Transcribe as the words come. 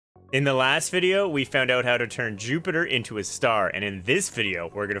In the last video, we found out how to turn Jupiter into a star, and in this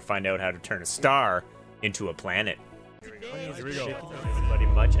video, we're gonna find out how to turn a star into a planet. Here we go. Everybody,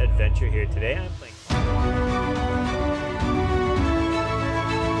 much adventure here today. I'm playing.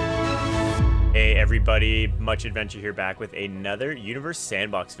 Hey everybody, much adventure here, back with another Universe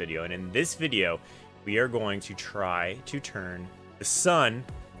Sandbox video, and in this video, we are going to try to turn the sun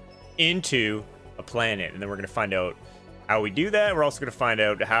into a planet, and then we're gonna find out how we do that. We're also going to find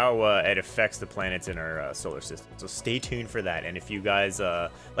out how it affects the planets in our solar system. So stay tuned for that. And if you guys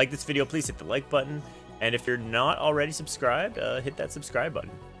like this video, please hit the like button. And if you're not already subscribed, hit that subscribe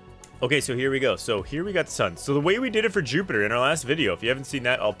button. Okay, so here we go. So here we got the sun. So the way we did it for Jupiter in our last video, if you haven't seen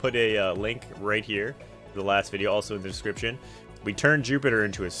that, I'll put a link right here to the last video, also in the description. We turned Jupiter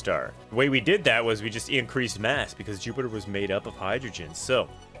into a star. The way we did that was we just increased mass because Jupiter was made up of hydrogen. So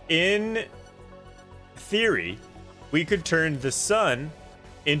in theory, we could turn the sun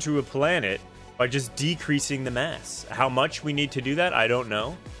into a planet by just decreasing the mass. How much we need to do that, I don't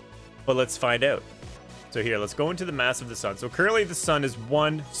know. But let's find out. So here, let's go into the mass of the sun. So currently the sun is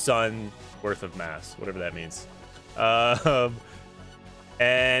one sun worth of mass, whatever that means. And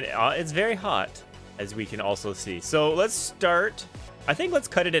it's very hot, as we can also see. So let's start, I think let's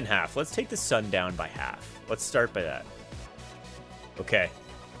cut it in half. Let's take the sun down by half. Let's start by that. Okay,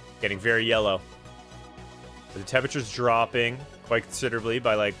 getting very yellow. The temperature's dropping quite considerably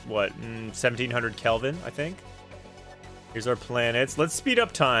by like, what, 1700 Kelvin, I think. Here's our planets. Let's speed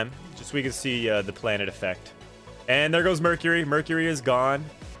up time, just so we can see the planet effect. And there goes Mercury. Mercury is gone.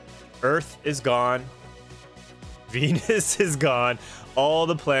 Earth is gone. Venus is gone. All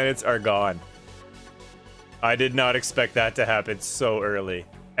the planets are gone. I did not expect that to happen so early.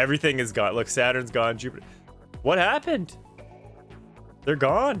 Everything is gone. Look, Saturn's gone. Jupiter. What happened? They're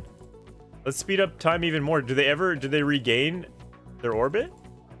gone. Let's speed up time even more. Do they regain their orbit?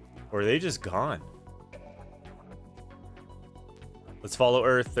 Or are they just gone? Let's follow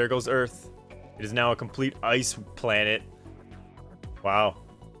Earth. There goes Earth. It is now a complete ice planet. Wow.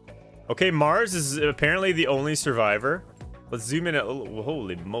 Okay, Mars is apparently the only survivor. Let's zoom in.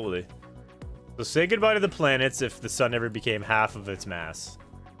 Holy moly. So say goodbye to the planets if the sun ever became half of its mass.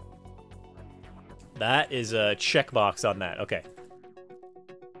 That is a checkbox on that. Okay.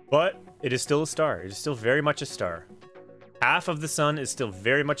 But it is still a star. It is still very much a star. Half of the sun is still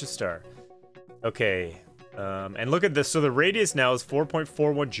very much a star. Okay. And look at this. So the radius now is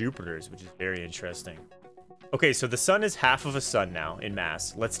 4.41 Jupiters, which is very interesting. Okay, so the sun is half of a sun now in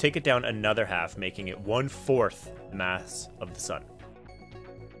mass. Let's take it down another half, making it 1/4 the mass of the sun.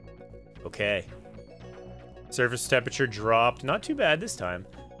 Okay. Surface temperature dropped. Not too bad this time.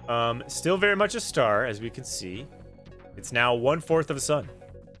 Still very much a star, as we can see. It's now 1/4 of a sun.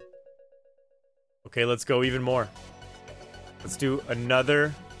 Okay, let's go even more. Let's do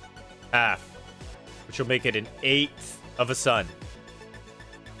another half, which will make it 1/8 of a sun.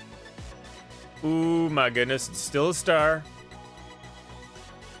 Ooh, my goodness, it's still a star.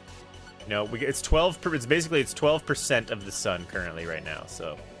 You know, it's 12. It's basically 12% of the sun currently right now.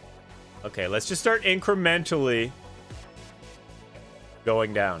 So, okay, let's just start incrementally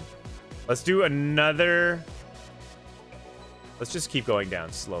going down. Let's do another. Let's just keep going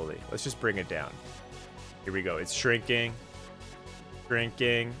down slowly. Let's just bring it down. Here we go. It's shrinking.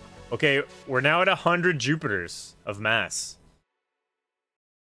 Shrinking. Okay, we're now at 100 Jupiters of mass.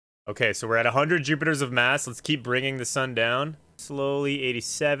 Okay, so we're at 100 Jupiters of mass. Let's keep bringing the sun down. Slowly,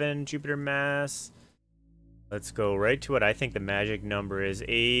 87 Jupiter mass. Let's go right to what I think the magic number is.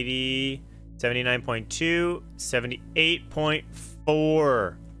 80, 79.2,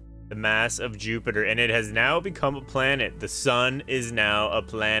 78.4. The mass of Jupiter. And it has now become a planet. The sun is now a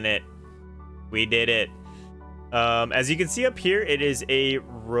planet. We did it. As you can see up here, it is a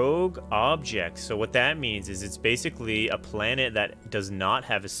rogue object. So what that means is it's basically a planet that does not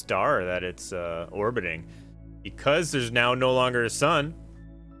have a star that it's orbiting. Because there's now no longer a sun,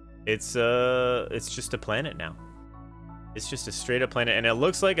 it's just a planet now. It's just a straight up planet. And it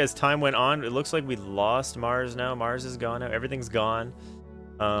looks like as time went on, it looks like we lost Mars now. Mars is gone now. Everything's gone.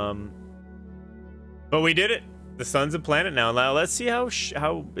 But we did it. The sun's a planet now. Now let's see how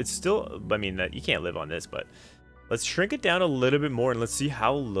it's still. I mean, that you can't live on this, but let's shrink it down a little bit more and let's see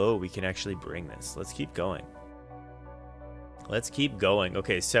how low we can actually bring this. Let's keep going. Let's keep going.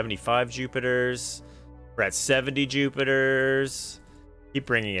 Okay, 75 Jupiters. We're at 70 Jupiters. Keep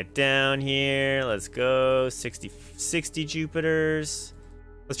bringing it down here. Let's go 60 Jupiters.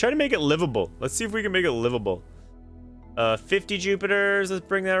 Let's try to make it livable. Let's see if we can make it livable. 50 Jupiters. Let's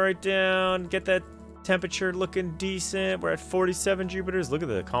bring that right down. Get that temperature looking decent. We're at 47 Jupiters. Look at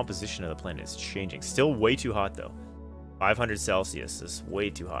the composition of the planet. It's changing. Still way too hot though. 500 Celsius. This is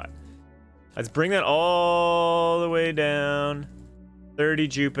way too hot. Let's bring that all the way down. 30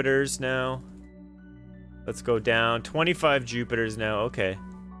 Jupiters now. Let's go down. 25 Jupiters now. Okay.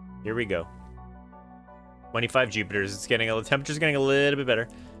 Here we go. 25 Jupiters. It's getting the temperature's getting a little bit better.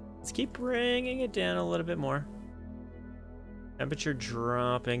 Let's keep bringing it down a little bit more. Temperature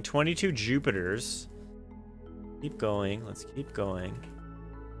dropping. 22 Jupiters. Keep going. Let's keep going.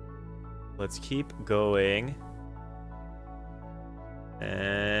 Let's keep going.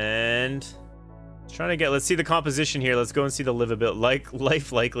 And trying to get, let's see the composition here. Let's go and see the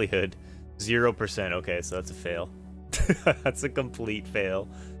life likelihood. 0%. Okay, so that's a fail. That's a complete fail.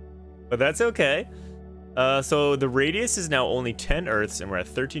 But that's okay. So the radius is now only 10 Earths, and we're at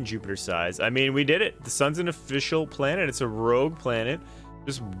 13 Jupiter size. I mean, we did it. The sun's an official planet. It's a rogue planet.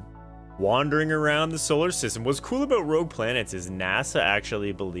 Just wandering around the solar system. What's cool about rogue planets is NASA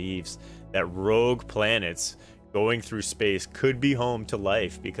actually believes that rogue planets going through space could be home to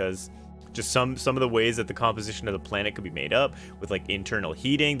life, because just some of the ways that the composition of the planet could be made up with like internal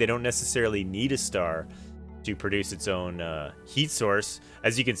heating. They don't necessarily need a star to produce its own heat source.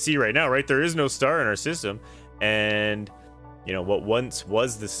 As you can see right now, right, there is no star in our system, and you know what once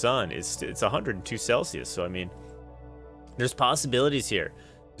was the sun it's 102 Celsius. So I mean, there's possibilities here.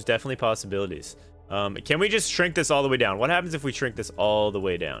 There's definitely possibilities. Can we just shrink this all the way down? What happens if we shrink this all the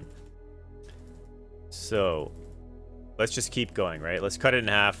way down? So let's just keep going, right? Let's cut it in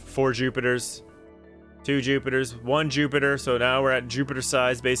half. 4 Jupiters, 2 Jupiters, 1 Jupiter. So now we're at Jupiter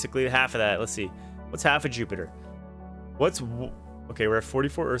size, basically half of that. Let's see. What's half a Jupiter? Okay, we're at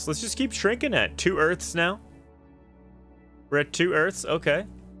 44 Earths. Let's just keep shrinking it. 2 Earths now. We're at 2 Earths. Okay.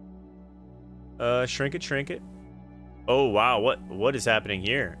 Shrink it. Oh, wow. What is happening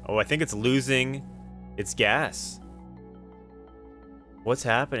here? Oh, I think it's losing its gas. What's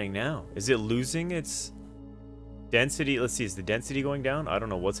happening now? Is it losing its density? Let's see. Is the density going down? I don't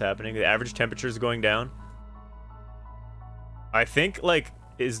know what's happening. The average temperature is going down. I think, like,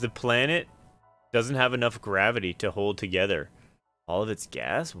 is the planet doesn't have enough gravity to hold together all of its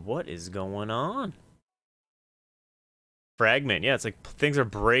gas? What is going on? Fragment. Yeah, it's like things are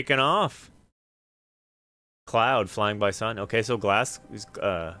breaking off. Cloud flying by sun. Okay, so gas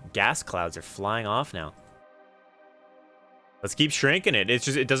clouds are flying off now. Let's keep shrinking it. It's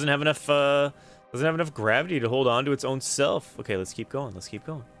just it doesn't have enough gravity to hold on to its own self. Okay, let's keep going. Let's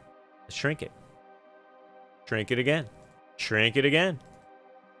shrink it. Shrink it again. Shrink it again.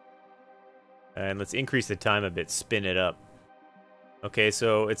 And let's increase the time a bit. Spin it up. Okay,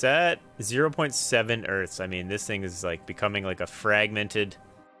 so it's at 0.7 Earths. I mean, this thing is like becoming like a fragmented.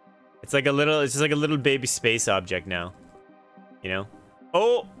 It's just like a little baby space object now. You know?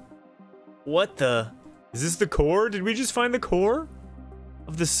 Oh! What the? Is this the core? Did we just find the core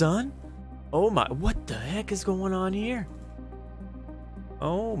of the sun? Oh my, what the heck is going on here?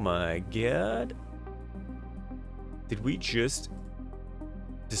 Oh my god. Did we just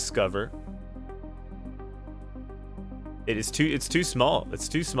discover? It's too small. It's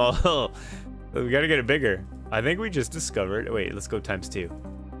too small. We gotta get it bigger. I think we just discovered, wait, let's go ×2.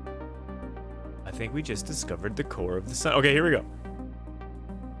 I think we just discovered the core of the sun. Okay, here we go.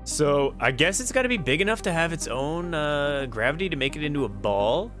 So I guess it's got to be big enough to have its own gravity to make it into a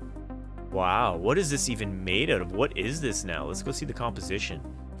ball. Wow, what is this even made out of? What is this now? Let's go see the composition.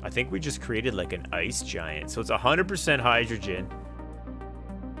 I think we just created like an ice giant. So it's 100% hydrogen.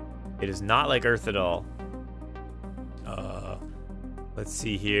 It is not like Earth at all. Let's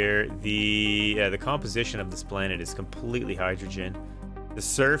see here. The composition of this planet is completely hydrogen. The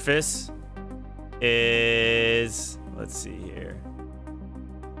surface is, let's see here,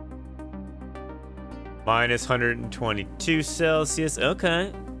 minus 122 Celsius.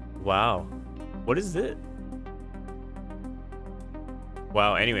 Okay. Wow. What is this?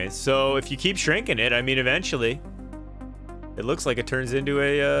 Wow. Anyways, so if you keep shrinking it, I mean, eventually, it looks like it turns into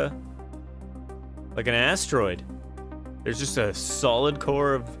a like an asteroid. There's just a solid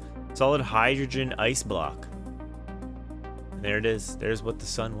core of solid hydrogen ice block. And there it is. There's what the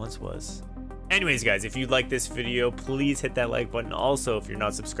sun once was. Anyways, guys, if you like this video, please hit that like button. Also, if you're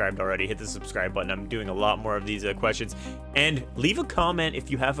not subscribed already, hit the subscribe button. I'm doing a lot more of these questions. And leave a comment if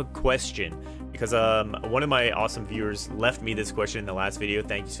you have a question, because one of my awesome viewers left me this question in the last video.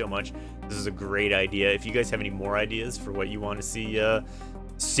 Thank you so much. This is a great idea. If you guys have any more ideas for what you want to see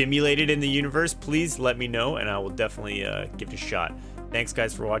simulated in the universe, please let me know, and I will definitely give it a shot. Thanks,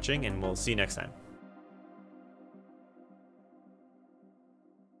 guys, for watching, and we'll see you next time.